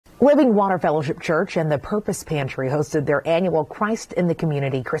Living Water Fellowship Church and the Purpose Pantry hosted their annual Christ in the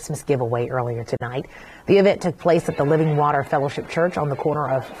Community Christmas giveaway earlier tonight. The event took place at the Living Water Fellowship Church on the corner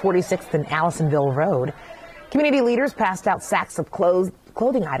of 46th and Allisonville Road. Community leaders passed out sacks of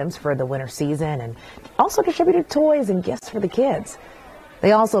clothing items for the winter season and also distributed toys and gifts for the kids.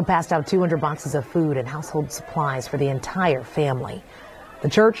 They also passed out 200 boxes of food and household supplies for the entire family. The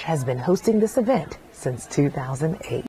church has been hosting this event since 2008.